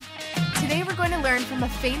Today we're going to learn from a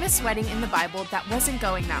famous wedding in the Bible that wasn't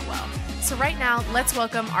going that well. So right now, let's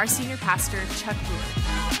welcome our senior pastor, Chuck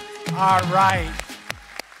Brewer. All right.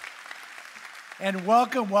 And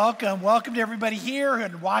welcome to everybody here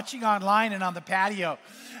and watching online and on the patio.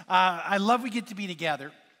 I love we get to be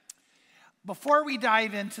together. Before we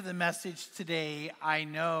dive into the message today, I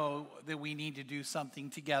know that we need to do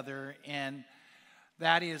something together, and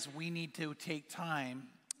that is we need to take time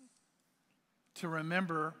to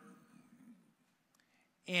remember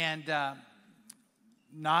and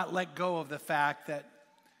not let go of the fact that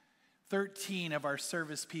 13 of our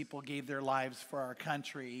service people gave their lives for our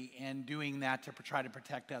country, and doing that to try to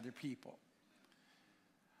protect other people.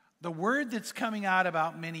 The word that's coming out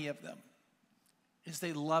about many of them is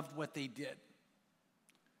they loved what they did.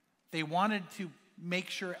 They wanted to make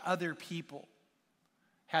sure other people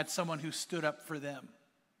had someone who stood up for them,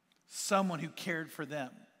 someone who cared for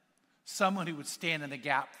them, someone who would stand in the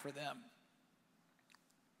gap for them.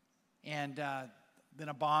 And then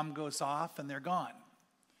a bomb goes off and they're gone.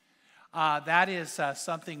 That is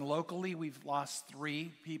something locally. We've lost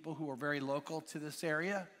 3 people who are very local to this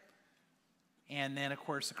area. And then, of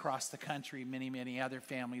course, across the country, many other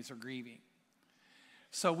families are grieving.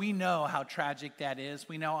 So we know how tragic that is.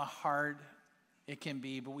 We know how hard it can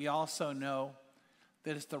be. But we also know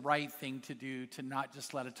that it's the right thing to do, to not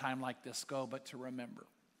just let a time like this go, but to remember.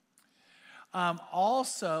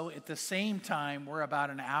 Also, at the same time, we're about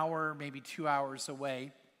an hour, maybe 2 hours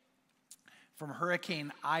away from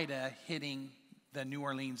Hurricane Ida hitting the New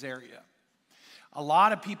Orleans area. A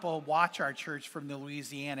lot of people watch our church from the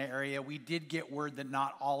Louisiana area. We did get word that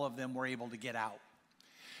not all of them were able to get out.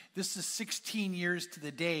 This is 16 years to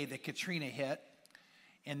the day that Katrina hit,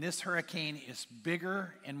 and this hurricane is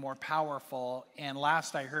bigger and more powerful, and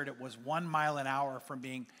last I heard it was 1 mile an hour from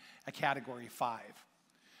being a Category 5.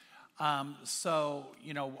 So,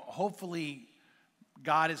 hopefully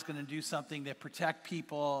God is going to do something to protect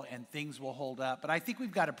people and things will hold up. But I think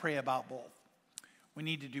we've got to pray about both. We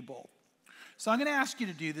need to do both. So I'm going to ask you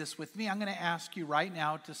to do this with me. I'm going to ask you right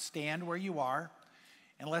now to stand where you are,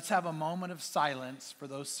 and let's have a moment of silence for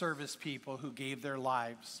those service people who gave their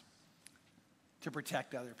lives to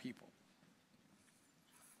protect other people.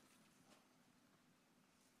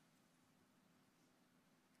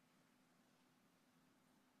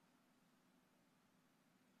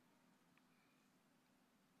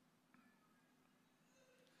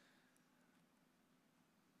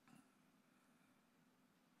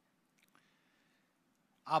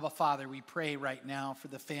 Abba, Father, we pray right now for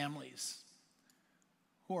the families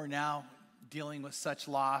who are now dealing with such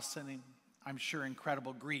loss and, I'm sure,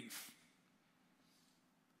 incredible grief.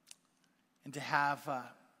 And to have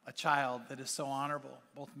a child that is so honorable,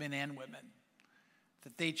 both men and women,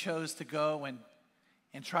 that they chose to go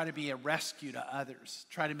and try to be a rescue to others,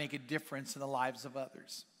 try to make a difference in the lives of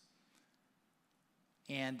others.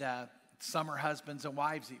 And some are husbands and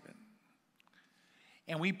wives even.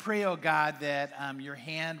 And we pray, oh God, that your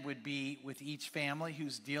hand would be with each family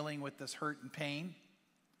who's dealing with this hurt and pain.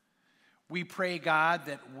 We pray, God,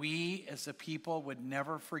 that we as a people would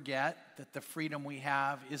never forget that the freedom we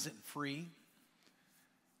have isn't free.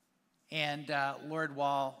 And Lord,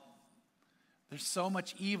 while there's so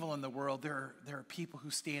much evil in the world, there are people who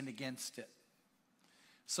stand against it.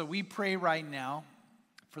 So we pray right now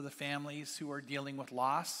for the families who are dealing with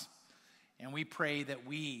loss. And we pray that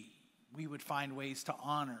we would find ways to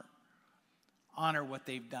honor what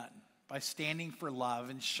they've done by standing for love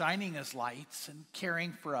and shining as lights and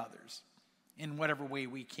caring for others in whatever way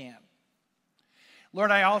we can.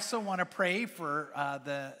 Lord, I also want to pray for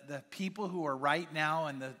the people who are right now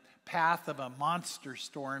in the path of a monster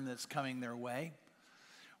storm that's coming their way.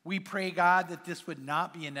 We pray, God, that this would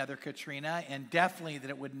not be another Katrina, and definitely that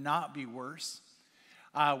it would not be worse.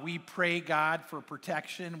 We pray, God, for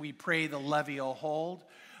protection. We pray the levee will hold.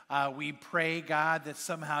 We pray, God, that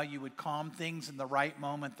somehow you would calm things in the right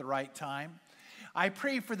moment, the right time. I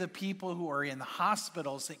pray for the people who are in the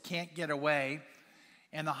hospitals that can't get away.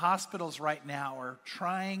 And the hospitals right now are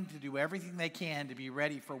trying to do everything they can to be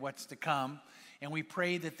ready for what's to come. And we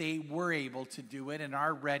pray that they were able to do it and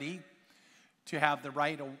are ready to have the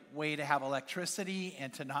right way to have electricity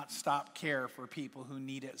and to not stop care for people who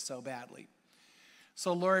need it so badly.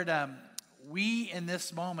 So, Lord, we in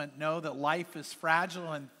this moment know that life is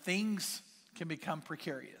fragile and things can become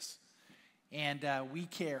precarious. And we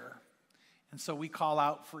care. And so we call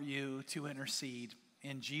out for you to intercede.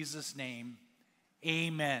 In Jesus' name,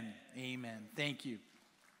 amen. Amen. Thank you.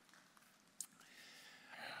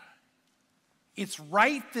 It's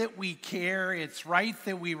right that we care. It's right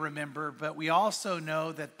that we remember. But we also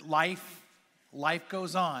know that life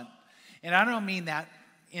goes on. And I don't mean that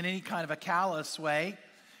in any kind of a callous way,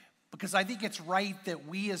 because I think it's right that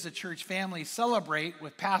we as a church family celebrate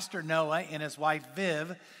with Pastor Noah and his wife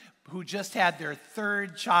Viv, who just had their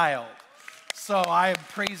third child. So I am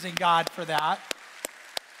praising God for that.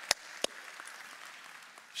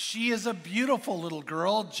 She is a beautiful little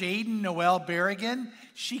girl, Jaden Noel Berrigan.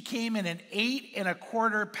 She came in at 8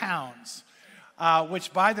 1/4 pounds,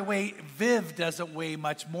 which, by the way, Viv doesn't weigh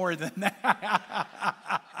much more than that.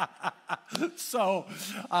 So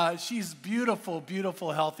she's beautiful,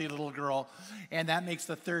 beautiful, healthy little girl. And that makes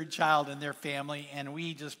the third child in their family. And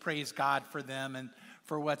we just praise God for them and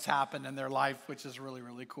for what's happened in their life, which is really,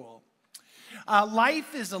 really cool.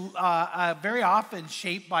 Life is very often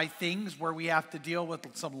shaped by things where we have to deal with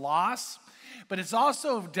some loss, but it's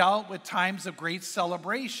also dealt with times of great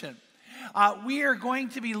celebration. We are going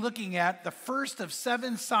to be looking at the first of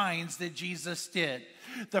 7 signs that Jesus did,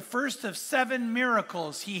 the first of 7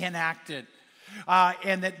 miracles he enacted,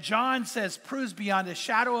 and that John says proves beyond a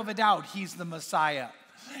shadow of a doubt he's the Messiah.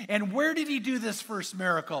 And where did he do this first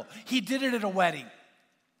miracle? He did it at a wedding,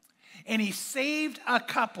 and he saved a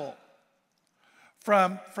couple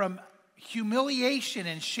from humiliation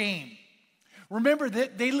and shame. Remember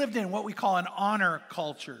that they lived in what we call an honor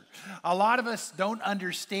culture. A lot of us don't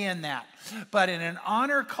understand that. But in an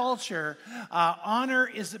honor culture, honor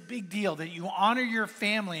is a big deal, that you honor your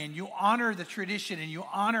family and you honor the tradition and you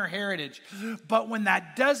honor heritage. But when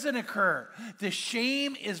that doesn't occur, the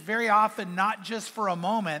shame is very often not just for a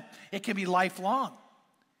moment, it can be lifelong.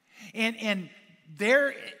 And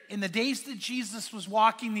there, in the days that Jesus was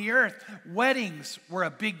walking the earth, weddings were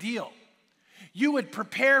a big deal. You would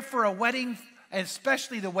prepare for a wedding,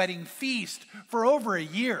 especially the wedding feast, for over a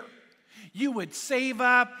year. You would save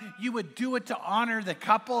up, you would do it to honor the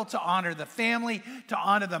couple, to honor the family, to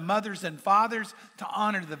honor the mothers and fathers, to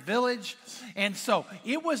honor the village. And so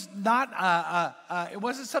it was it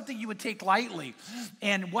wasn't something you would take lightly.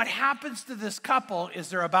 And what happens to this couple is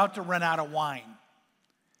they're about to run out of wine.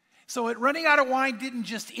 So running out of wine didn't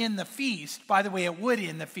just end the feast. By the way, it would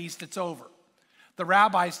end the feast. It's over. The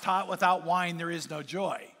rabbis taught without wine there is no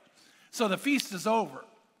joy. So the feast is over.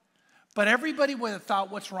 But everybody would have thought,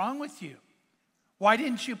 what's wrong with you? Why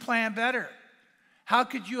didn't you plan better? How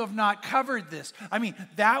could you have not covered this? I mean,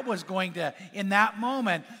 that was going to, in that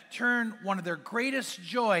moment, turn one of their greatest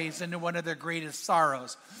joys into one of their greatest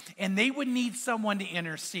sorrows. And they would need someone to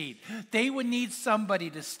intercede. They would need somebody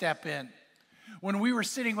to step in. When we were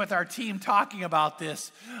sitting with our team talking about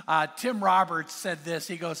this, Tim Roberts said this.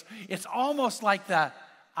 He goes, it's almost like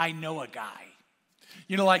I know a guy.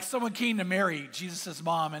 You know, like someone came to Mary, Jesus'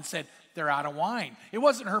 mom, and said, they're out of wine. It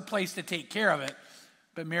wasn't her place to take care of it,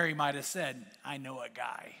 but Mary might have said, I know a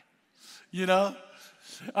guy. You know?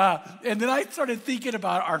 And then I started thinking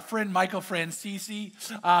about our friend Michael Francisi,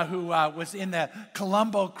 who was in the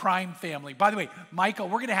Colombo crime family. By the way, Michael,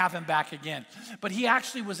 we're going to have him back again. But he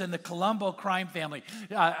actually was in the Colombo crime family.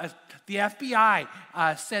 The FBI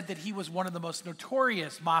said that he was one of the most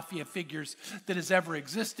notorious mafia figures that has ever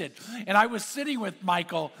existed. And I was sitting with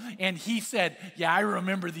Michael, and he said, yeah, I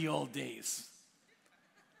remember the old days.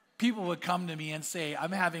 People would come to me and say,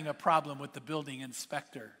 I'm having a problem with the building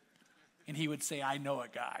inspector. And he would say, I know a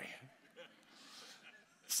guy.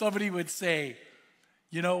 Somebody would say,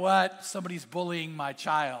 you know what? Somebody's bullying my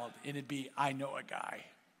child. And it'd be, I know a guy.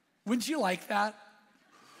 Wouldn't you like that?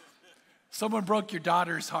 Someone broke your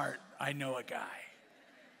daughter's heart. I know a guy.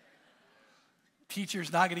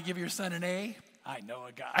 Teacher's not going to give your son an A. I know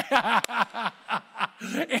a guy.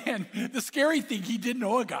 And the scary thing, he didn't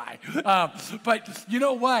know a guy. But you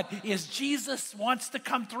know what? Is Jesus wants to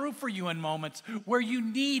come through for you in moments where you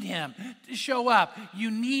need him to show up. You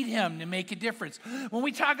need him to make a difference. When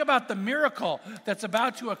we talk about the miracle that's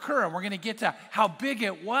about to occur, and we're going to get to how big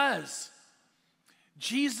it was,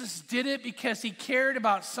 Jesus did it because he cared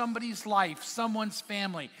about somebody's life, someone's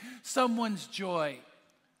family, someone's joy.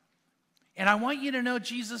 And I want you to know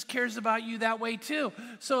Jesus cares about you that way too.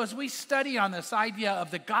 So as we study on this idea of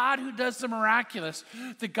the God who does the miraculous,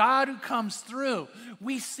 the God who comes through,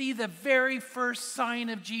 we see the very first sign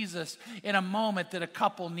of Jesus in a moment that a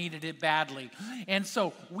couple needed it badly. And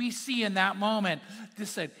so we see in that moment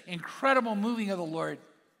this incredible moving of the Lord.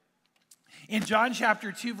 In John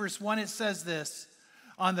chapter 2, verse 1, it says this.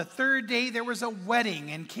 On the third day, there was a wedding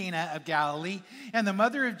in Cana of Galilee, and the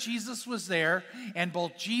mother of Jesus was there, and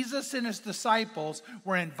both Jesus and his disciples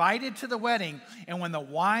were invited to the wedding. And when the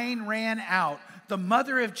wine ran out, the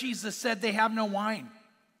mother of Jesus said, they have no wine.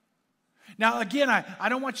 Now, again, I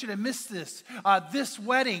don't want you to miss this. This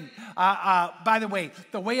wedding, by the way,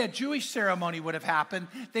 the way a Jewish ceremony would have happened,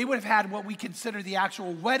 they would have had what we consider the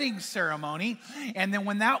actual wedding ceremony. And then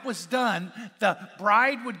when that was done, the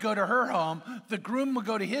bride would go to her home, the groom would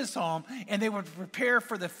go to his home, and they would prepare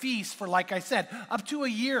for the feast for, like I said, up to a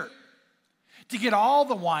year to get all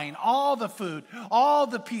the wine, all the food, all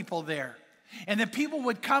the people there. And then people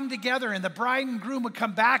would come together and the bride and groom would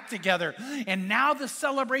come back together. And now the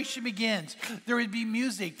celebration begins. There would be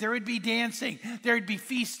music, there would be dancing, there would be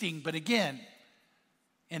feasting. But again,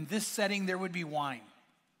 in this setting, there would be wine.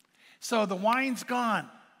 So the wine's gone.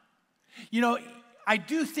 You know, I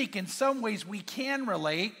do think in some ways we can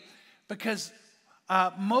relate because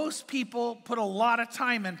most people put a lot of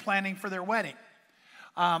time in planning for their wedding.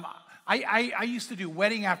 I used to do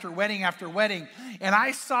wedding after wedding after wedding, and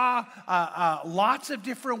I saw lots of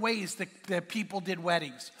different ways that people did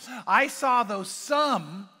weddings. I saw those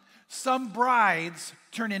some brides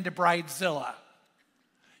turn into Bridezilla.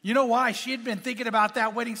 You know why? She had been thinking about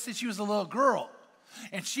that wedding since she was a little girl,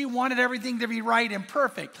 and she wanted everything to be right and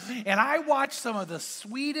perfect. And I watched some of the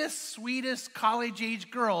sweetest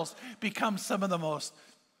college-age girls become some of the most,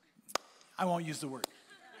 I won't use the word.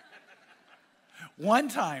 One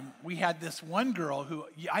time, we had this one girl who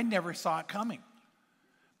I never saw it coming.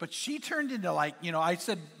 But she turned into like, you know, I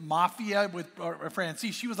said mafia with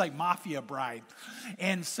Francie. She was like mafia bride.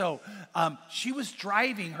 And so she was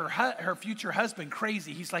driving her future husband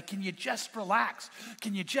crazy. He's like, can you just relax?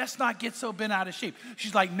 Can you just not get so bent out of shape?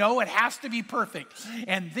 She's like, no, it has to be perfect.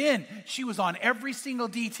 And then she was on every single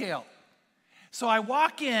detail. So I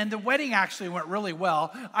walk in. The wedding actually went really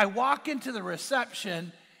well. I walk into the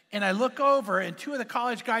reception, and I look over, and two of the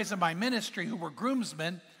college guys in my ministry who were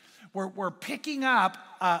groomsmen were picking up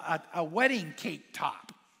a wedding cake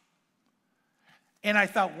top. And I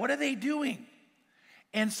thought, what are they doing?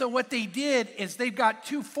 And so what they did is they've got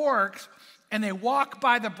two forks, and they walk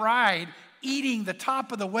by the bride eating the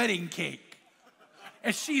top of the wedding cake.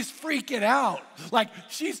 And she's freaking out.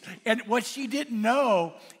 And what she didn't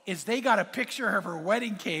know is they got a picture of her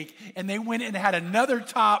wedding cake and they went and had another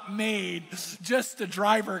top made just to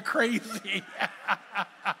drive her crazy.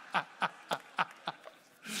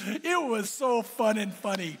 It was so fun and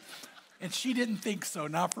funny. And she didn't think so,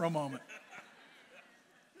 not for a moment.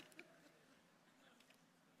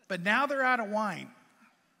 But now they're out of wine.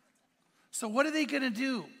 So what are they going to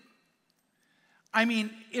do? I mean,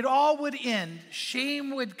 it all would end,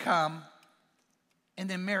 shame would come, and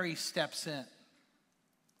then Mary steps in.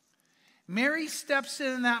 Mary steps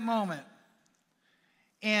in that moment.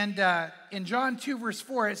 And in John 2, verse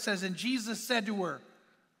 4, it says, and Jesus said to her,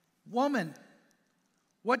 woman,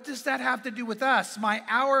 what does that have to do with us? My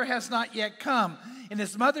hour has not yet come. And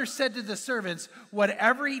his mother said to the servants,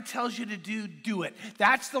 whatever he tells you to do, do it.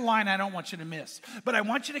 That's the line I don't want you to miss. But I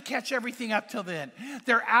want you to catch everything up till then.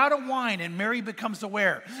 They're out of wine, and Mary becomes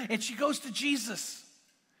aware. And she goes to Jesus.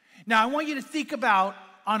 Now, I want you to think about,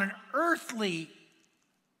 on an earthly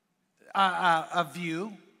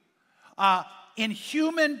view, in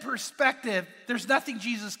human perspective, there's nothing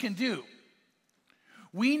Jesus can do.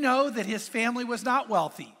 We know that his family was not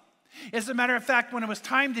wealthy. As a matter of fact, when it was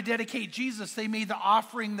time to dedicate Jesus, they made the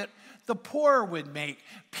offering that the poor would make,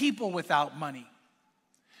 people without money.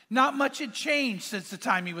 Not much had changed since the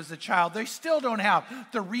time he was a child. They still don't have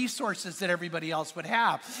the resources that everybody else would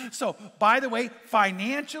have. So, by the way,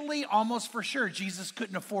 financially, almost for sure, Jesus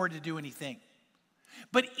couldn't afford to do anything.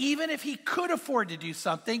 But even if he could afford to do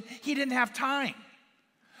something, he didn't have time.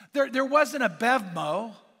 There wasn't a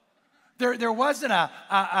Bevmo. There wasn't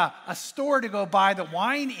a store to go buy the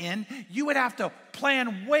wine in. You would have to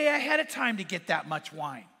plan way ahead of time to get that much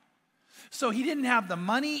wine. So he didn't have the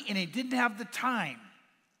money and he didn't have the time.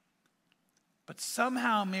 But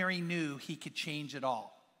somehow Mary knew he could change it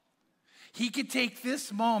all. He could take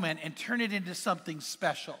this moment and turn it into something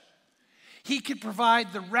special. He could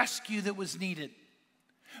provide the rescue that was needed.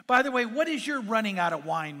 By the way, what is your running out of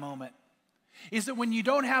wine moment? Is it when you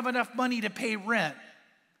don't have enough money to pay rent?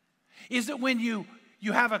 Is it when you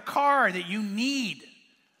have a car that you need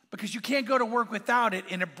because you can't go to work without it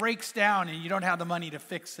and it breaks down and you don't have the money to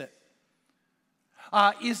fix it?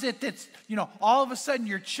 Is it that, all of a sudden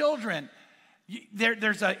your children,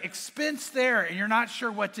 there's an expense there and you're not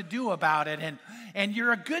sure what to do about it, and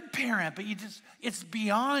you're a good parent, but it's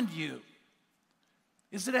beyond you?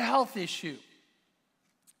 Is it a health issue?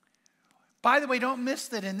 By the way, don't miss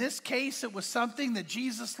that in this case, it was something that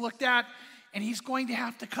Jesus looked at, and he's going to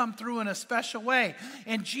have to come through in a special way.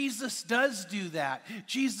 And Jesus does do that.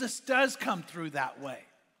 Jesus does come through that way.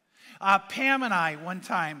 Pam and I, one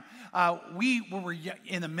time, We were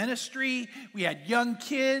in the ministry. We had young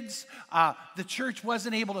kids. The church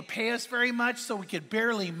wasn't able to pay us very much, so we could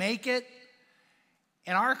barely make it.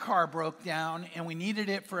 And our car broke down, and we needed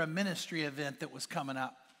it for a ministry event that was coming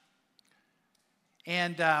up.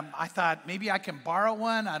 And I thought, maybe I can borrow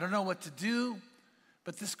one. I don't know what to do.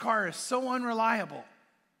 But this car is so unreliable.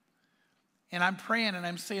 And I'm praying, and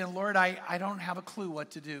I'm saying, Lord, I don't have a clue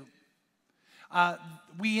what to do.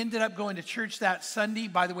 We ended up going to church that Sunday.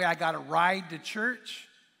 By the way, I got a ride to church,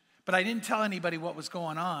 but I didn't tell anybody what was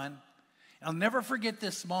going on. I'll never forget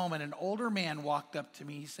this moment. An older man walked up to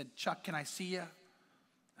me. He said, Chuck, can I see you?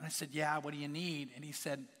 And I said, yeah, what do you need? And he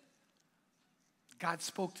said, God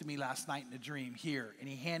spoke to me last night in a dream here, and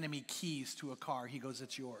he handed me keys to a car. He goes,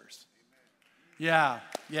 it's yours. Yeah.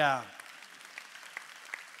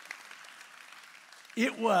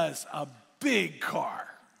 It was a big car.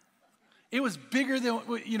 It was bigger than,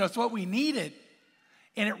 it's what we needed.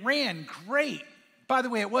 And it ran great. By the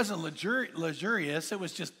way, it wasn't luxurious. It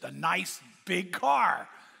was just a nice, big car.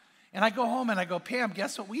 And I go home and I go, Pam,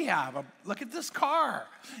 guess what we have? Look at this car.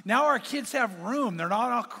 Now our kids have room. They're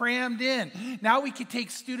not all crammed in. Now we can take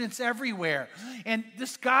students everywhere. And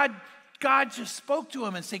this God just spoke to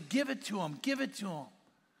him and said, give it to him, give it to him.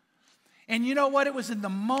 And you know what? It was in the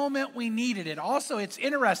moment we needed it. Also, it's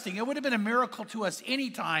interesting. It would have been a miracle to us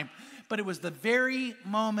anytime, but it was the very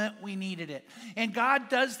moment we needed it. And God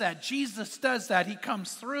does that. Jesus does that. He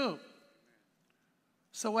comes through.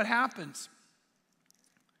 So what happens?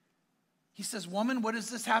 He says, woman, what does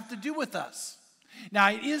this have to do with us?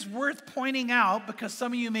 Now, it is worth pointing out, because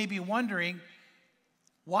some of you may be wondering,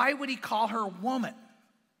 why would he call her woman?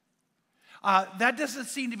 That doesn't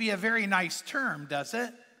seem to be a very nice term, does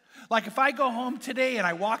it? Like if I go home today and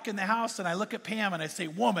I walk in the house and I look at Pam and I say,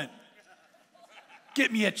 woman,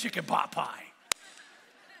 get me a chicken pot pie.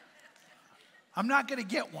 I'm not going to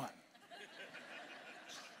get one.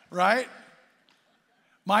 Right?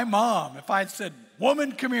 My mom, if I had said,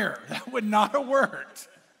 woman, come here, that would not have worked.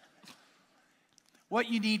 What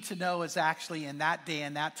you need to know is actually in that day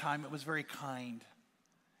and that time, it was very kind.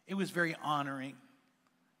 It was very honoring.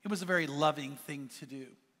 It was a very loving thing to do.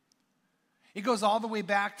 It goes all the way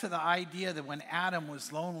back to the idea that when Adam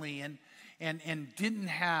was lonely and didn't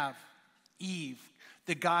have Eve,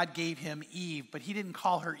 that God gave him Eve, but he didn't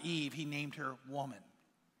call her Eve, he named her woman.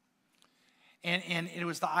 And it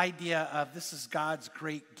was the idea of this is God's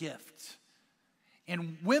great gift.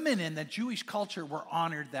 And women in the Jewish culture were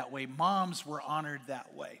honored that way. Moms were honored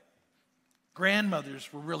that way.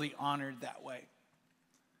 Grandmothers were really honored that way.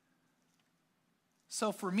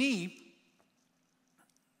 So for me,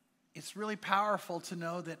 it's really powerful to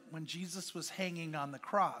know that when Jesus was hanging on the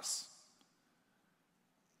cross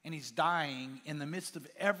and he's dying, in the midst of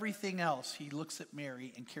everything else, he looks at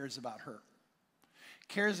Mary and cares about her.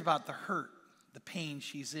 Cares about the hurt, the pain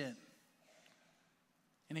she's in.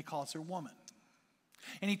 And he calls her woman.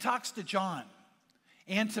 And he talks to John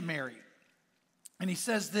and to Mary. And he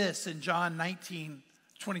says this in John 19,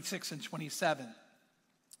 26 and 27.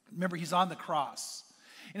 Remember, he's on the cross.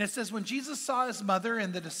 And it says, when Jesus saw his mother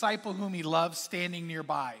and the disciple whom he loved standing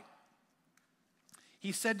nearby,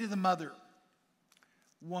 he said to the mother,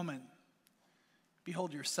 woman,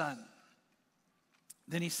 behold your son.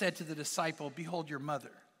 Then he said to the disciple, behold your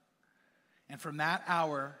mother. And from that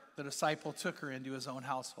hour, the disciple took her into his own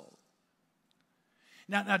household.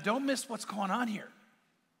 Now don't miss what's going on here.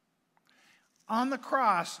 On the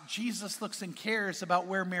cross, Jesus looks and cares about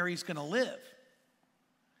where Mary's going to live.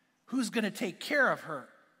 Who's going to take care of her?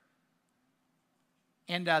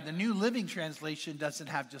 And the New Living Translation doesn't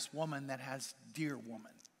have just woman, that has dear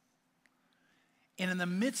woman. And in the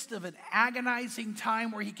midst of an agonizing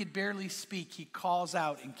time where he could barely speak, he calls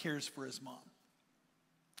out and cares for his mom.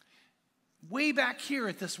 Way back here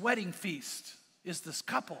at this wedding feast is this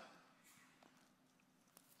couple.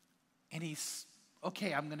 And he's,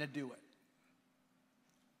 okay, I'm going to do it.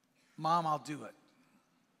 Mom, I'll do it.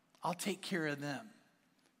 I'll take care of them.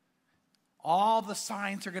 All the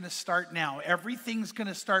signs are going to start now. Everything's going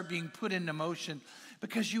to start being put into motion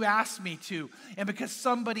because you asked me to and because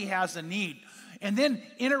somebody has a need. And then,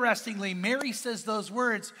 interestingly, Mary says those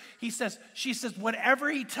words. She says, whatever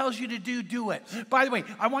he tells you to do, do it. By the way,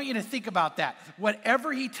 I want you to think about that.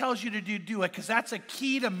 Whatever he tells you to do, do it, because that's a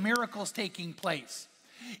key to miracles taking place.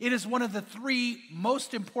 It is one of the three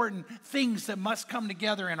most important things that must come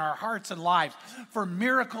together in our hearts and lives for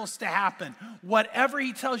miracles to happen. Whatever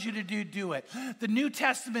he tells you to do, do it. The New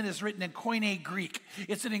Testament is written in Koine Greek.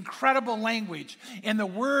 It's an incredible language. And the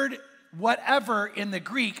word whatever in the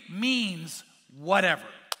Greek means whatever.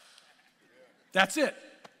 That's it.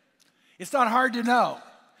 It's not hard to know.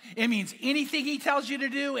 It means anything he tells you to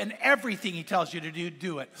do and everything he tells you to do,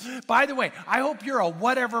 do it. By the way, I hope you're a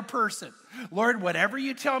whatever person. Lord, whatever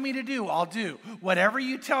you tell me to do, I'll do. Whatever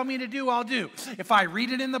you tell me to do, I'll do. If I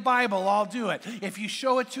read it in the Bible, I'll do it. If you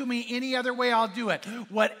show it to me any other way, I'll do it.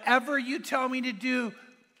 Whatever you tell me to do,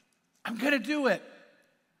 I'm going to do it.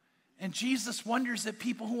 And Jesus wonders at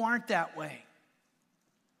people who aren't that way.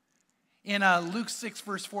 In Luke 6,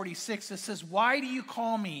 verse 46, it says, "Why do you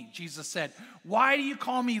call me," Jesus said, "why do you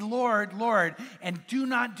call me Lord, Lord, and do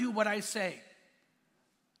not do what I say?"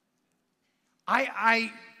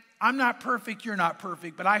 I'm not perfect, you're not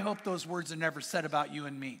perfect, but I hope those words are never said about you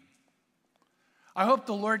and me. I hope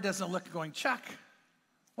the Lord doesn't look going, "Chuck,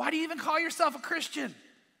 why do you even call yourself a Christian?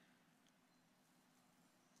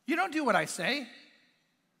 You don't do what I say."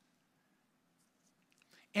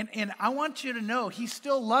 And I want you to know he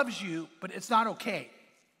still loves you, but it's not okay.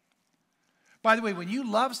 By the way, when you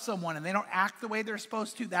love someone and they don't act the way they're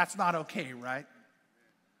supposed to, that's not okay, right?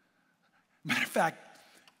 Matter of fact,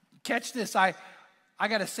 catch this. I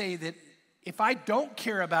got to say that if I don't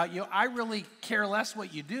care about you, I really care less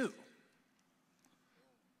what you do.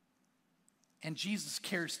 And Jesus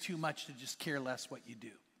cares too much to just care less what you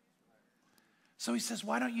do. So he says,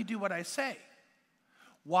 why don't you do what I say?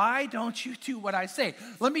 Why don't you do what I say?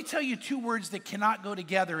 Let me tell you two words that cannot go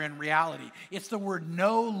together in reality. It's the word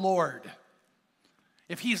no, Lord.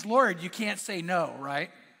 If he's Lord, you can't say no,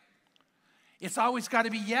 right? It's always got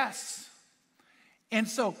to be yes. And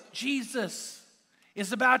so Jesus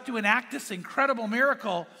is about to enact this incredible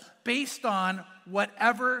miracle based on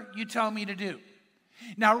whatever you tell me to do.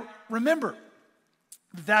 Now, remember,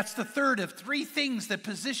 that's the third of three things that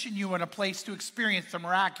position you in a place to experience the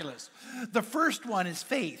miraculous. The first one is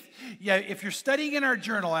faith. Yeah, if you're studying in our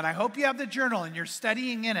journal, and I hope you have the journal and you're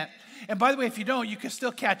studying in it, and by the way, if you don't, you can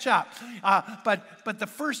still catch up. But the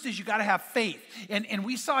first is you got to have faith. And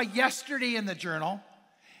we saw yesterday in the journal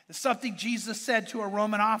something Jesus said to a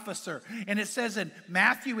Roman officer. And it says in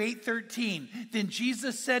Matthew 8:13, "Then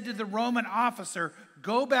Jesus said to the Roman officer,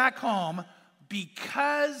 'Go back home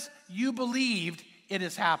because you believed it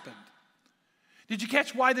has happened.'" Did you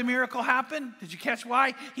catch why the miracle happened? Did you catch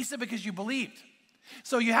why? He said, because you believed.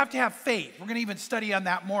 So you have to have faith. We're going to even study on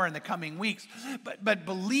that more in the coming weeks. But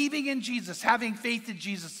believing in Jesus, having faith in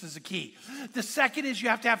Jesus is a key. The second is you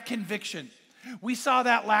have to have conviction. We saw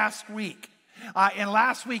that last week. And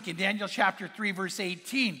last week in Daniel chapter 3, verse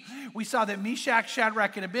 18, we saw that Meshach,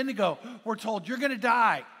 Shadrach, and Abednego were told, "You're going to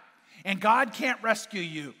die. And God can't rescue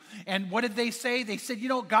you." And what did they say? They said,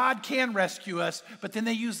 God can rescue us. But then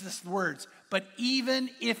they used these words, "But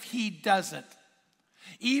even if he doesn't,"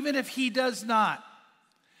 even if he does not.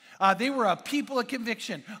 They were a people of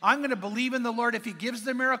conviction. I'm going to believe in the Lord if he gives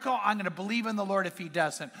the miracle. I'm going to believe in the Lord if he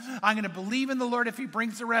doesn't. I'm going to believe in the Lord if he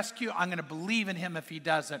brings the rescue. I'm going to believe in him if he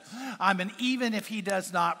doesn't. I'm an even if he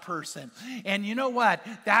does not person. And you know what?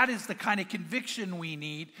 That is the kind of conviction we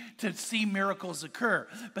need to see miracles occur.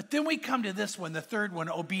 But then we come to this one, the third one,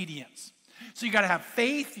 obedience. So you got to have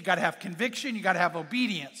faith, you got to have conviction, you got to have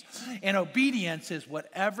obedience. And obedience is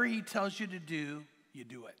whatever he tells you to do, you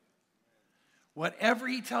do it. Whatever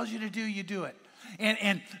he tells you to do, you do it.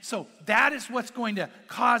 And so that is what's going to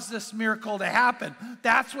cause this miracle to happen.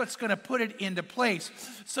 That's what's going to put it into place.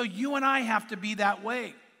 So you and I have to be that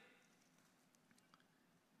way.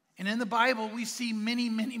 And in the Bible, we see many,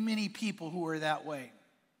 many, many people who are that way.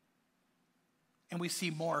 And we see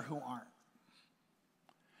more who aren't.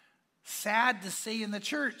 Sad to say in the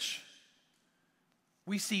church,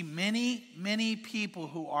 we see many, many people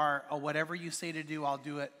who are, "Oh, whatever you say to do, I'll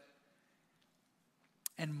do it."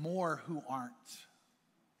 And more who aren't.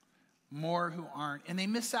 More who aren't. And they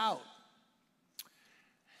miss out.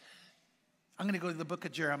 I'm going to go to the book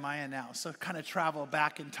of Jeremiah now. So kind of travel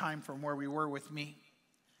back in time from where we were with me.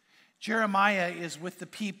 Jeremiah is with the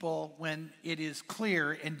people when it is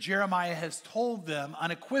clear, and Jeremiah has told them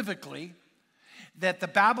unequivocally that the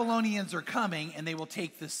Babylonians are coming and they will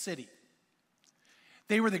take this city.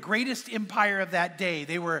 They were the greatest empire of that day.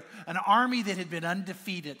 They were an army that had been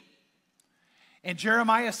undefeated. And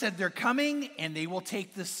Jeremiah said, they're coming and they will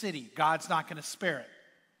take this city. God's not going to spare it.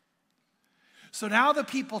 So now the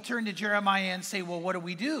people turn to Jeremiah and say, well, what do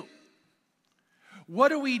we do? What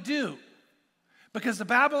do we do? Because the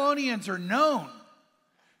Babylonians are known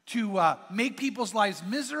to make people's lives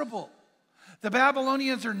miserable. The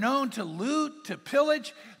Babylonians are known to loot, to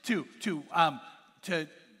pillage, to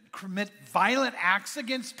commit violent acts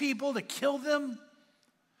against people, to kill them,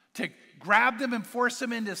 to grab them and force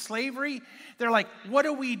them into slavery. They're like, what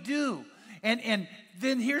do we do? And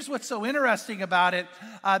then here's what's so interesting about it.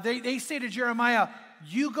 They say to Jeremiah,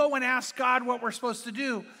 you go and ask God what we're supposed to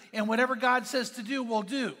do. And whatever God says to do, we'll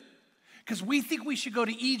do. Because we think we should go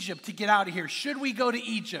to Egypt to get out of here. Should we go to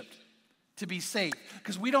Egypt to be safe?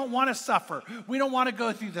 Because we don't want to suffer. We don't want to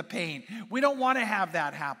go through the pain. We don't want to have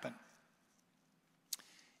that happen.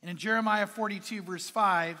 And in Jeremiah 42, verse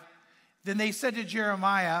 5, then they said to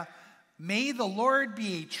Jeremiah, may the Lord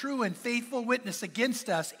be a true and faithful witness against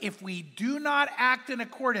us if we do not act in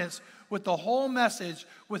accordance with the whole message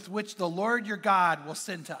with which the Lord your God will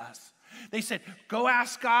send to us. They said, go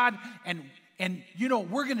ask God, and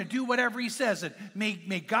we're going to do whatever he says. And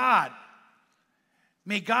may God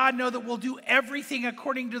know that we'll do everything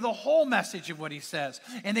according to the whole message of what he says.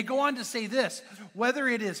 And they go on to say this, whether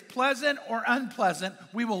it is pleasant or unpleasant,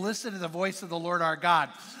 we will listen to the voice of the Lord our God,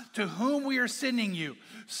 to whom we are sending you,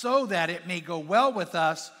 so that it may go well with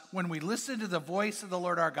us when we listen to the voice of the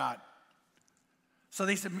Lord our God. So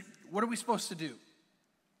they said, what are we supposed to do?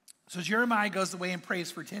 So Jeremiah goes away and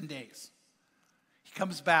prays for 10 days. He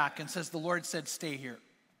comes back and says, the Lord said, stay here.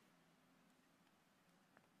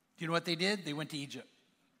 Do you know what they did? They went to Egypt.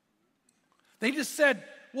 They just said,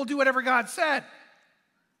 we'll do whatever God said.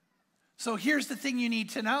 So here's the thing you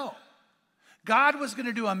need to know. God was going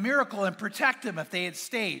to do a miracle and protect them if they had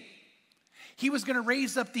stayed. He was going to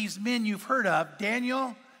raise up these men you've heard of,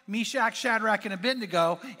 Daniel, Meshach, Shadrach, and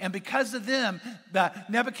Abednego, and because of them,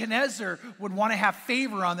 Nebuchadnezzar would want to have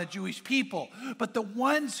favor on the Jewish people. But the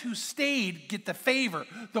ones who stayed get the favor.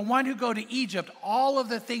 The one who go to Egypt, all of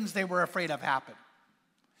the things they were afraid of happened.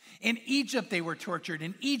 In Egypt, they were tortured.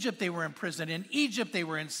 In Egypt, they were imprisoned. In Egypt, they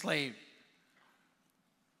were enslaved.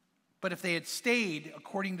 But if they had stayed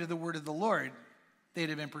according to the word of the Lord, they'd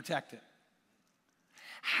have been protected.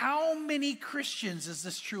 How many Christians is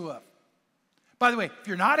this true of? By the way, if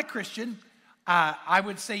you're not a Christian, I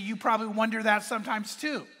would say you probably wonder that sometimes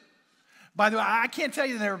too. By the way, I can't tell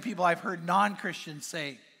you there are people I've heard non-Christians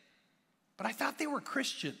say, but I thought they were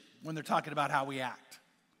Christian when they're talking about how we act.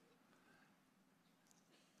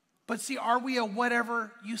 But see, are we a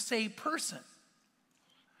whatever you say person?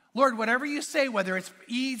 Lord, whatever you say, whether it's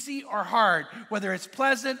easy or hard, whether it's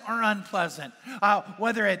pleasant or unpleasant,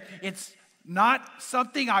 whether it's not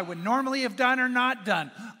something I would normally have done or not done,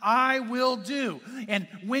 I will do. And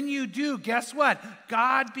when you do, guess what?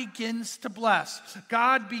 God begins to bless.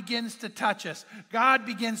 God begins to touch us. God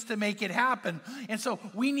begins to make it happen. And so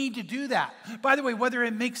we need to do that. By the way, whether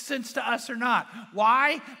it makes sense to us or not.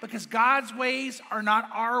 Why? Because God's ways are not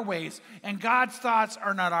our ways, and God's thoughts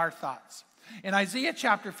are not our thoughts. In Isaiah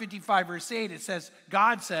chapter 55, verse 8, it says,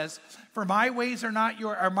 God says, for my ways are not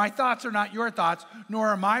my thoughts are not your thoughts, nor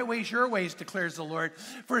are my ways your ways, declares the Lord.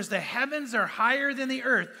 For as the heavens are higher than the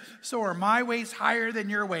earth, so are my ways higher than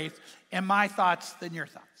your ways, and my thoughts than your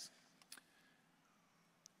thoughts.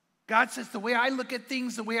 God says, the way I look at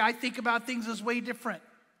things, the way I think about things is way different.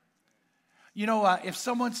 You know, if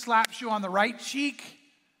someone slaps you on the right cheek,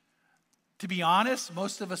 to be honest,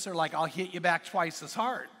 most of us are like, I'll hit you back twice as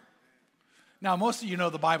hard. Now, most of you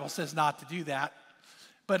know the Bible says not to do that,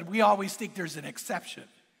 but we always think there's an exception.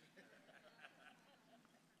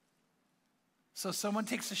 So someone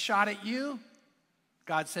takes a shot at you,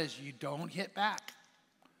 God says you don't hit back.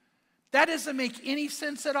 That doesn't make any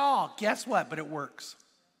sense at all. Guess what? But it works.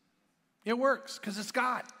 It works because it's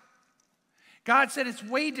God. God said it's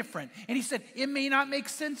way different. And he said, it may not make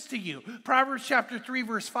sense to you. Proverbs chapter 3,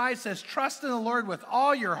 verse 5 says, trust in the Lord with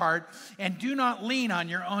all your heart and do not lean on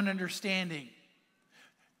your own understanding.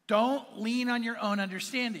 Don't lean on your own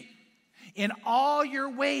understanding. In all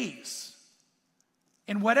your ways,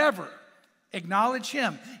 in whatever, acknowledge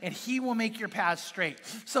him and he will make your path straight.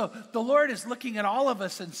 So the Lord is looking at all of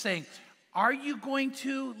us and saying, are you going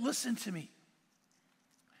to listen to me?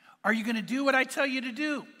 Are you going to do what I tell you to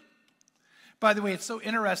do? By the way, it's so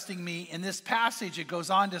interesting to me. In this passage, it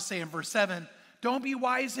goes on to say in verse 7, don't be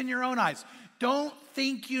wise in your own eyes. Don't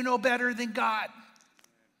think you know better than God.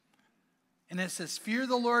 And it says, fear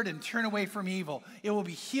the Lord and turn away from evil. It will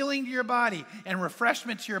be healing to your body and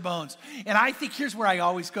refreshment to your bones. And I think here's where I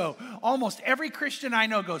always go. Almost every Christian I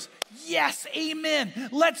know goes, yes, amen,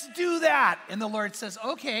 let's do that. And the Lord says,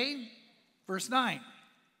 okay, verse 9,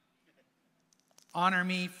 honor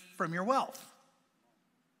me from your wealth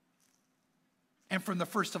and from the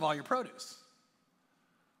first of all your produce.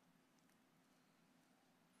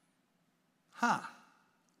 God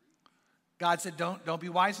said, don't be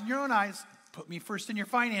wise in your own eyes. Put me first in your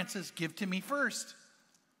finances. Give to me first.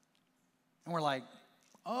 And we're like,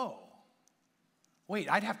 oh,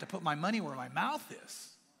 wait, I'd have to put my money where my mouth is.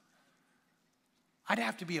 I'd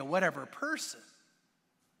have to be a whatever person.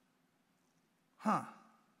 I've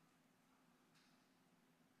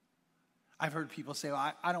heard people say,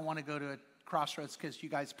 well, I don't want to go to a Crossroads because you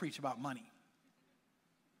guys preach about money.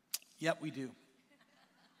 Yep, we do.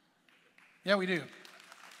 Yeah, we do.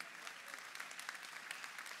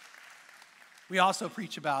 We also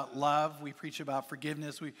preach about love. We preach about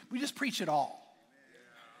forgiveness. We just preach it all.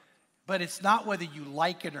 But it's not whether you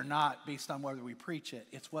like it or not based on whether we preach it.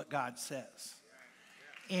 It's what God says.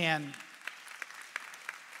 And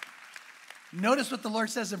notice what the Lord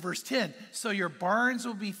says in verse 10. So your barns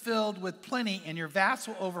will be filled with plenty and your vats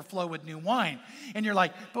will overflow with new wine. And you're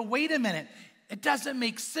like, but wait a minute. It doesn't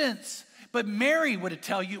make sense. But Mary would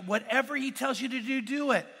tell you, whatever he tells you to do,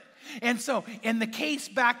 do it. And so in the case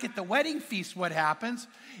back at the wedding feast, what happens?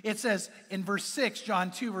 It says in verse 6,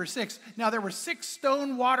 John 2, verse 6, now there were 6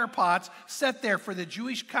 stone water pots set there for the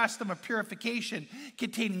Jewish custom of purification,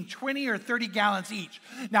 containing 20 or 30 gallons each.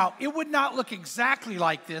 Now, it would not look exactly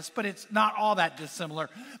like this, but it's not all that dissimilar,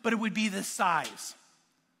 but it would be this size.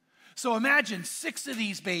 So imagine 6 of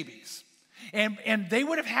these babies. And they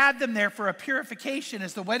would have had them there for a purification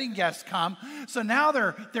as the wedding guests come. So now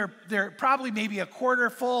they're probably maybe a quarter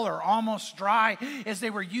full or almost dry as they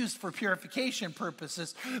were used for purification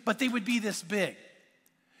purposes. But they would be this big.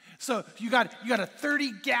 So you got a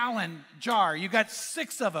 30-gallon jar. You got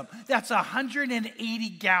 6 of them. That's 180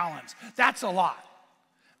 gallons. That's a lot.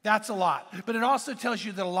 That's a lot. But it also tells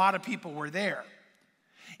you that a lot of people were there.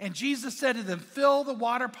 And Jesus said to them, fill the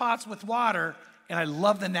water pots with water. And I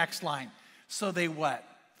love the next line. So they what?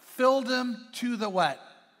 Filled them to the what?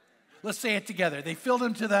 Let's say it together. They filled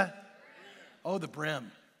them to the, the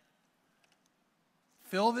brim.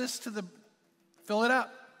 Fill it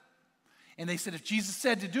up. And they said, if Jesus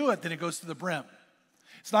said to do it, then it goes to the brim.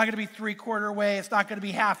 It's not going to be 3/4 way. It's not going to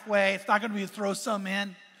be halfway. It's not going to be throw some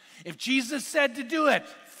in. If Jesus said to do it,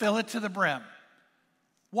 fill it to the brim.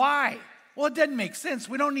 Why? Well, it doesn't make sense.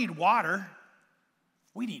 We don't need water.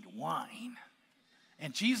 We need wine.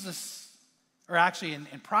 And Jesus, or actually in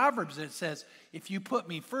Proverbs it says, if you put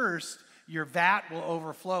me first, your vat will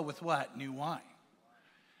overflow with what? New wine.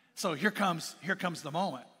 So here comes the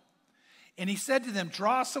moment. And he said to them,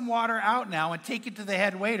 draw some water out now and take it to the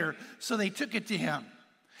head waiter. So they took it to him.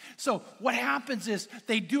 So what happens is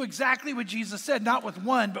they do exactly what Jesus said, not with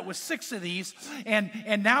 1, but with 6 of these.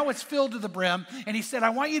 And now it's filled to the brim. And he said, I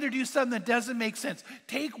want you to do something that doesn't make sense.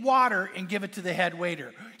 Take water and give it to the head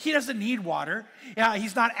waiter. He doesn't need water.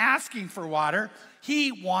 He's not asking for water.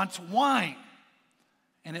 He wants wine.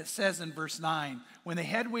 And it says in verse 9, when the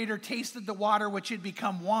head waiter tasted the water which had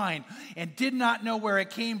become wine and did not know where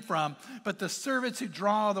it came from, but the servants who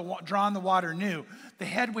drawn the water knew, the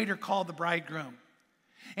head waiter called the bridegroom.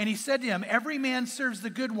 And he said to him, every man serves the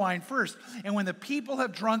good wine first, and when the people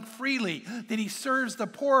have drunk freely, then he serves the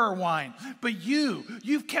poorer wine. But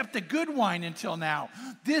you've kept the good wine until now.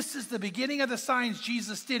 This is the beginning of the signs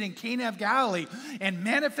Jesus did in Cana of Galilee and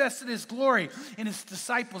manifested his glory, and his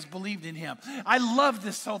disciples believed in him. I love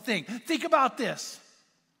this whole thing. Think about this.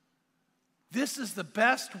 This is the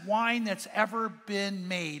best wine that's ever been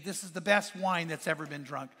made. This is the best wine that's ever been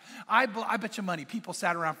drunk. I bet you money people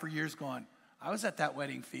sat around for years going, I was at that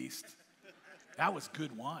wedding feast. That was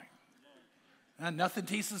good wine. And nothing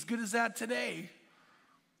tastes as good as that today.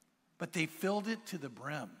 But they filled it to the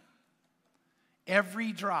brim.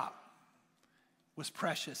 Every drop was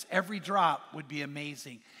precious. Every drop would be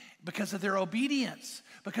amazing because of their obedience,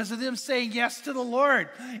 because of them saying yes to the Lord.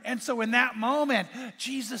 And so in that moment,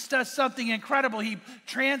 Jesus does something incredible. He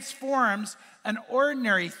transforms an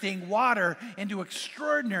ordinary thing, water, into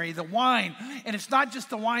extraordinary, the wine. And it's not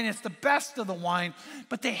just the wine, it's the best of the wine.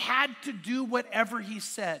 But they had to do whatever he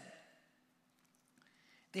said.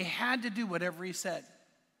 They had to do whatever he said.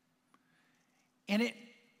 And it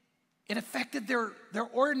affected their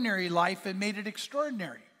ordinary life and made it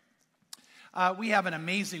extraordinary. We have an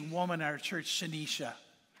amazing woman in our church, Shanisha.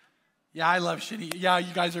 Yeah, I love Shanisha. Yeah,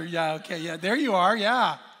 you guys are, yeah, okay, yeah. There you are,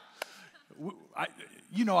 yeah.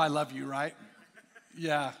 You know I love you, right?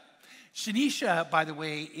 Yeah. Shanisha, by the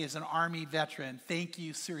way, is an Army veteran. Thank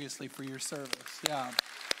you seriously for your service. Yeah.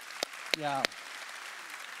 Yeah.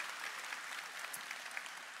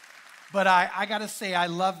 But I got to say, I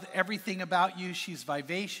love everything about you. She's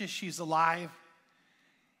vivacious. She's alive.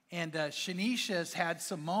 And Shanisha has had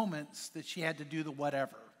some moments that she had to do the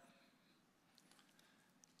whatever.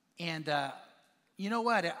 And you know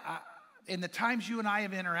what? In the times you and I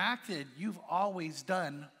have interacted, you've always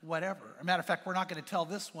done whatever. As a matter of fact, we're not going to tell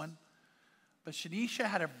this one. But Shanisha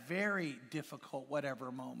had a very difficult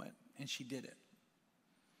whatever moment, and she did it.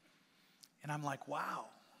 And I'm like, wow.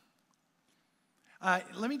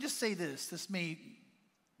 Let me just say this. This may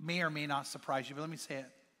or may not surprise you, but let me say it.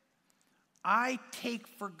 I take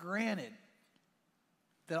for granted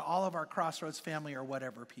that all of our Crossroads family are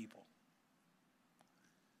whatever people.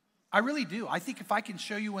 I really do. I think if I can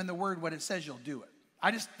show you in the Word what it says, you'll do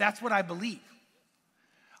it. That's what I believe.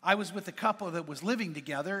 I was with a couple that was living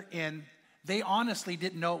together, and they honestly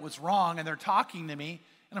didn't know it was wrong, and they're talking to me,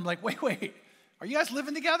 and I'm like, wait, are you guys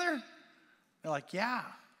living together? They're like, yeah.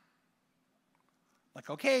 Like,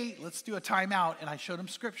 okay, let's do a timeout, and I showed them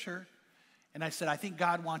scripture, and I said, I think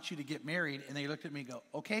God wants you to get married, and they looked at me and go,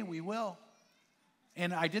 okay, we will.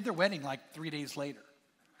 And I did their wedding like 3 days later.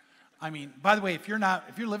 I mean, by the way, if you're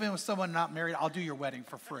living with someone not married, I'll do your wedding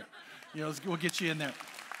for free. We'll get you in there.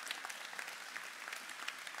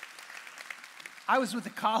 I was with a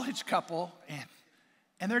college couple,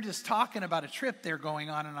 and they're just talking about a trip they're going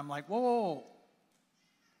on, and I'm like, whoa,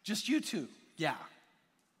 just you two? Yeah.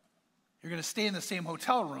 You're going to stay in the same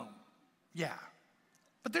hotel room? Yeah.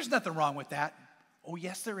 But there's nothing wrong with that. Oh,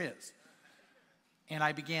 yes, there is. And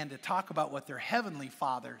I began to talk about what their heavenly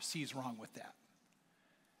Father sees wrong with that.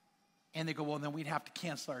 And they go, well, then we'd have to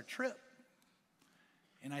cancel our trip.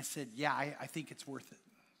 And I said, yeah, I think it's worth it.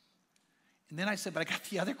 And then I said, but I got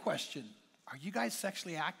the other question. Are you guys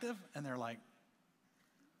sexually active? And they're like,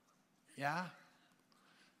 yeah.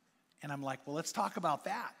 And I'm like, well, let's talk about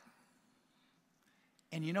that.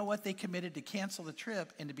 And you know what? They committed to cancel the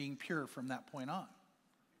trip and to being pure from that point on.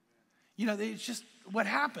 It's just what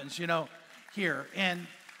happens, here. And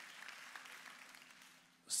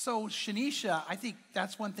so Shanisha, I think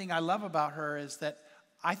that's one thing I love about her is that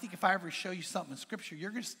I think if I ever show you something in Scripture,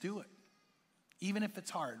 you're going to do it, even if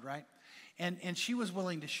it's hard, right? And she was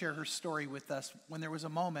willing to share her story with us when there was a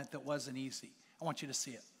moment that wasn't easy. I want you to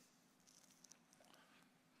see it.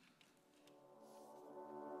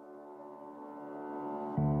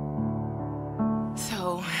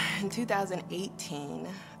 So in 2018,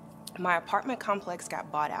 my apartment complex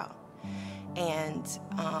got bought out. And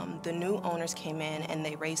the new owners came in and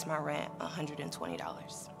they raised my rent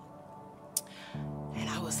 $120. And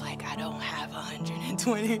I was like, I don't have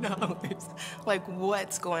 $120. Like,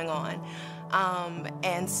 what's going on?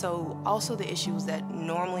 And so also the issue was that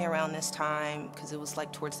normally around this time, because it was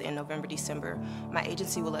like towards the end of November, December, my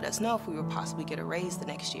agency would let us know if we would possibly get a raise the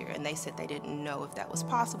next year. And they said they didn't know if that was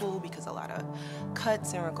possible because a lot of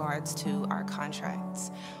cuts in regards to our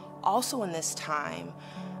contracts. Also in this time,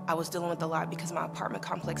 I was dealing with a lot because my apartment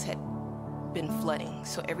complex had been flooding.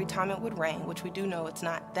 So every time it would rain, which we do know it's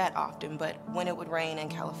not that often, but when it would rain in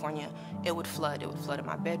California, it would flood. It would flood in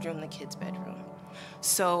my bedroom, the kids' bedroom.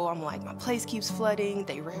 So I'm like, my place keeps flooding.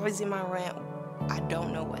 They raising my rent. I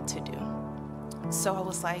don't know what to do. So I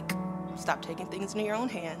was like, stop taking things into your own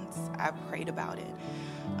hands. I prayed about it.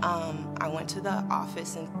 I went to the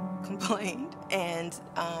office and complained and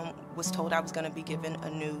was told I was going to be given a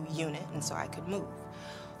new unit and so I could move.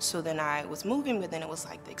 So then I was moving, but then it was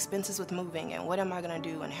like the expenses with moving and what am I going to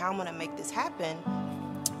do and how I'm going to make this happen.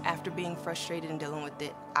 After being frustrated and dealing with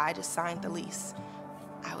it, I just signed the lease.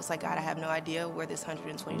 I was like, God, I have no idea where this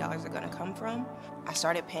 $120 are going to come from. I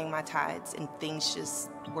started paying my tithes and things just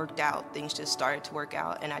worked out. Things just started to work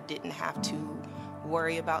out and I didn't have to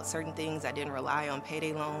worry about certain things. I didn't rely on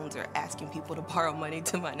payday loans or asking people to borrow money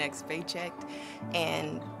to my next paycheck.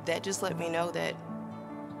 And that just let me know that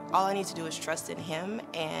all I need to do is trust in Him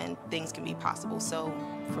and things can be possible. So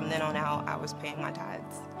from then on out, I was paying my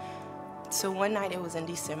tithes. So one night it was in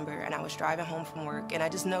December and I was driving home from work and I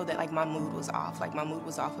just know that like my mood was off. Like my mood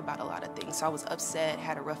was off about a lot of things. So I was upset,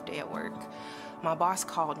 had a rough day at work. My boss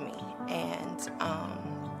called me and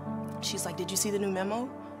she's like, did you see the new memo?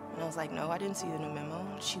 And I was like, no, I didn't see the new memo.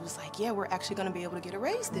 She was like, yeah, we're actually gonna be able to get a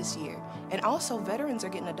raise this year. And also veterans are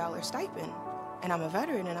getting a $1 stipend. And I'm a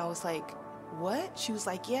veteran and I was like, what? She was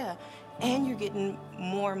like, yeah, and you're getting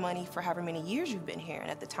more money for however many years you've been here.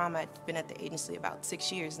 And at the time, I'd been at the agency about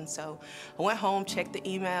 6 years. And so I went home, checked the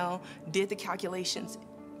email, did the calculations.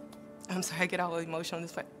 I'm sorry, I get all emotional on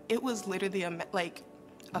this, but it was literally like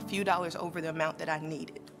a few dollars over the amount that I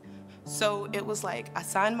needed. So it was like, I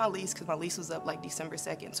signed my lease because my lease was up like December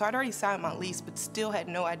 2nd. So I'd already signed my lease, but still had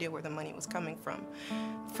no idea where the money was coming from.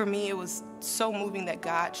 For me, it was so moving that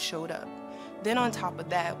God showed up. Then on top of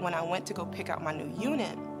that, when I went to go pick out my new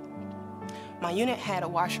unit, my unit had a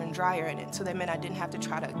washer and dryer in it, so that meant I didn't have to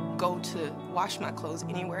try to go to wash my clothes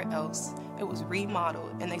anywhere else. It was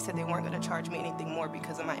remodeled, and they said they weren't going to charge me anything more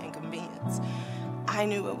because of my inconvenience. I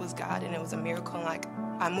knew it was God, and it was a miracle. And like,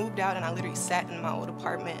 I moved out, and I literally sat in my old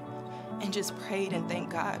apartment and just prayed and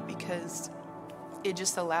thanked God because it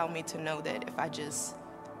just allowed me to know that if I just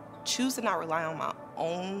choose to not rely on my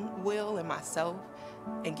own will and myself,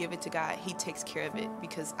 and give it to God, He takes care of it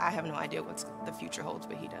because I have no idea what the future holds,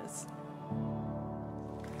 but He does.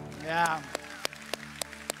 Yeah.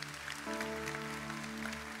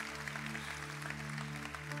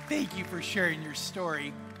 Thank you for sharing your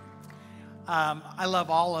story. I love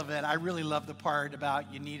all of it. I really love the part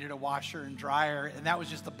about you needed a washer and dryer, and that was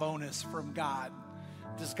just a bonus from God.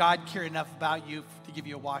 Does God care enough about you to give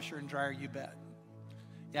you a washer and dryer? You bet.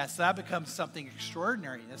 Yeah, so that becomes something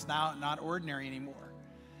extraordinary. It's now not ordinary anymore.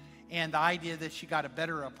 And the idea that she got a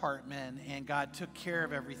better apartment and God took care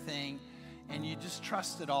of everything and you just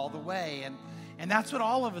trusted all the way. And that's what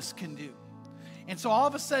all of us can do. And so all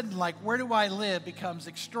of a sudden, like, where do I live becomes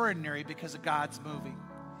extraordinary because of God's moving.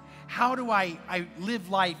 How do I live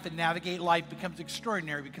life and navigate life becomes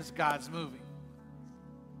extraordinary because God's moving.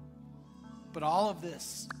 But all of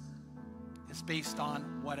this is based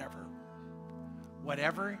on whatever.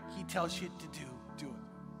 Whatever he tells you to do, do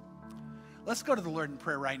it. Let's go to the Lord in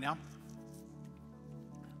prayer right now.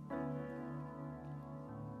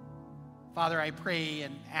 Father, I pray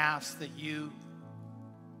and ask that you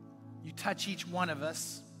touch each one of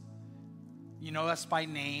us. You know us by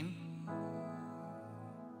name.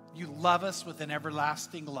 You love us with an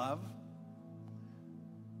everlasting love.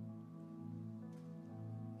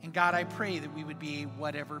 And God, I pray that we would be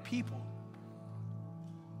whatever people.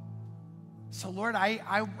 So Lord, I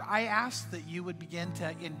ask that you would begin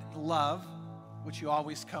to, in love, which you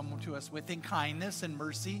always come to us with, in kindness and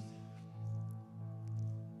mercy,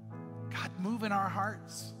 God, move in our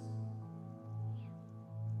hearts.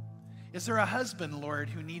 Is there a husband, Lord,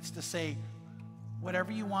 who needs to say,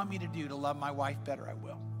 whatever you want me to do to love my wife better, I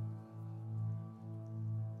will?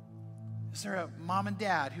 Is there a mom and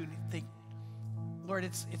dad who think, Lord,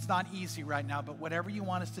 it's not easy right now, but whatever you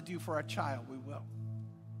want us to do for our child, we will?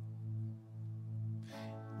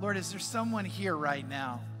 Lord, is there someone here right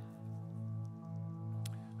now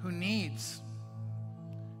who needs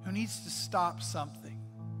to stop something?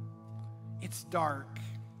 It's dark,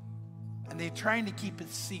 and they're trying to keep it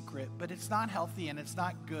secret, but it's not healthy and it's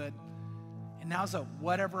not good. And now's a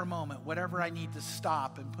whatever moment, whatever I need to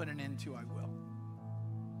stop and put an end to, I will.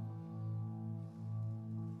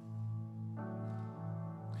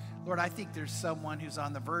 Lord, I think there's someone who's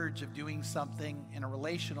on the verge of doing something in a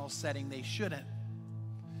relational setting they shouldn't.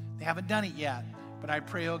 They haven't done it yet, but I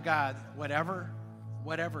pray, oh God, whatever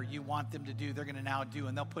you want them to do, they're going to now do,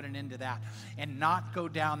 and they'll put an end to that and not go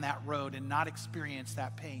down that road and not experience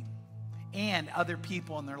that pain and other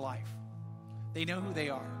people in their life. They know who they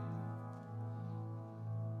are.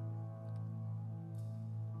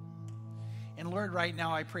 And Lord, right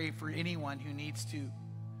now I pray for anyone who needs to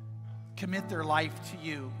commit their life to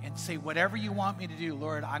you and say, whatever you want me to do,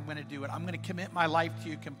 Lord, I'm going to do it. I'm going to commit my life to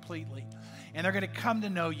you completely. And they're going to come to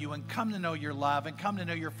know you and come to know your love and come to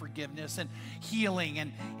know your forgiveness and healing.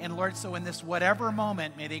 And Lord, so in this whatever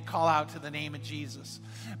moment, may they call out to the name of Jesus.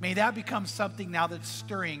 May that become something now that's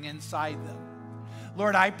stirring inside them.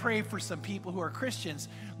 Lord, I pray for some people who are Christians.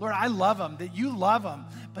 Lord, I love them, that you love them,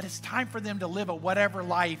 but it's time for them to live a whatever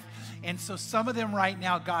life. And so some of them right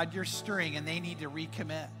now, God, you're stirring and they need to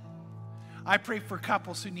recommit. I pray for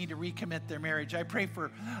couples who need to recommit their marriage. I pray for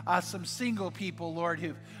some single people, Lord,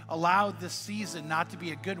 who've allowed this season not to be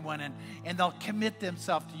a good one, and they'll commit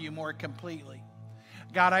themselves to you more completely.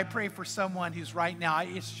 God, I pray for someone who's right now,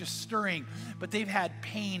 it's just stirring, but they've had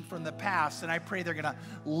pain from the past, and I pray they're going to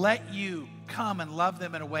let you come and love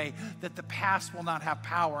them in a way that the past will not have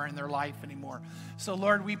power in their life anymore. So,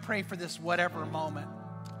 Lord, we pray for this whatever moment,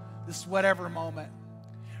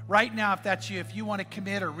 Right now, if that's you, if you want to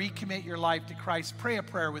commit or recommit your life to Christ, pray a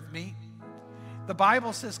prayer with me. The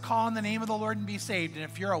Bible says, call on the name of the Lord and be saved. And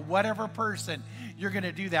if you're a whatever person, you're going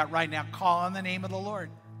to do that right now. Call on the name of the Lord.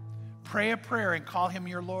 Pray a prayer and call him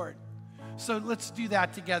your Lord. So let's do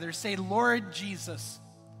that together. Say, Lord Jesus,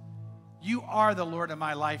 you are the Lord of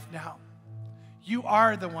my life now. You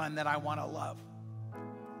are the one that I want to love.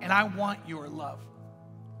 And I want your love.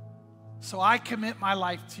 So I commit my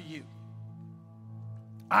life to you.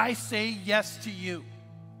 I say yes to you.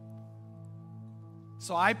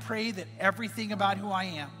 So I pray that everything about who I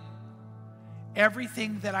am,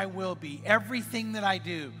 everything that I will be, everything that I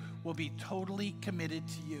do will be totally committed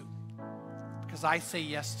to you, because I say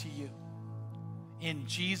yes to you. In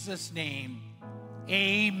Jesus' name,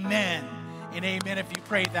 amen and amen if you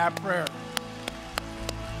prayed that prayer.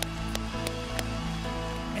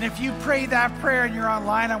 And if you prayed that prayer and you're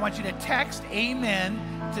online, I want you to text amen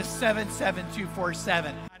to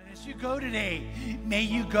 77247. And as you go today, may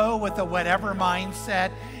you go with a whatever mindset,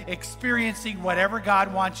 experiencing whatever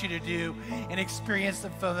God wants you to do, and experience the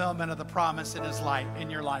fulfillment of the promise in his life, in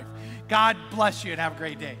your life. God bless you and have a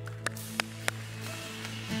great day.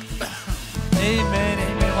 Amen,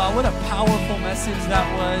 amen. Wow, what a powerful message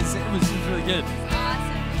that was. It was really good.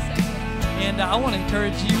 Awesome. So good. And I want to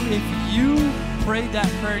encourage you, if you prayed that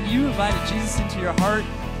prayer and you invited Jesus into your heart,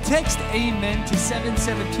 text AMEN to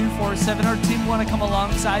 77247. Our team want to come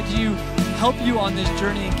alongside you, help you on this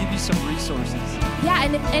journey, and give you some resources. Yeah,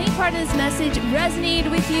 and if any part of this message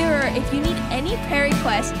resonated with you, or if you need any prayer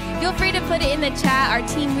requests, feel free to put it in the chat. Our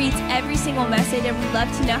team reads every single message, and we'd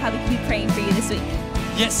love to know how we can be praying for you this week.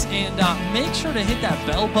 Yes, and make sure to hit that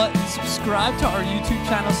bell button, subscribe to our YouTube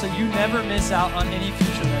channel so you never miss out on any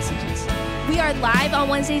future messages. We are live on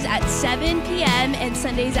Wednesdays at 7 p.m. and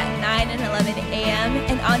Sundays at 9 and 11 a.m.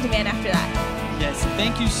 and on demand after that. Yes,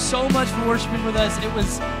 thank you so much for worshiping with us. It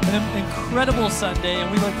was an incredible Sunday,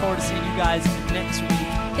 and we look forward to seeing you guys next week.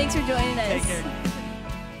 Thanks for joining us. Take care.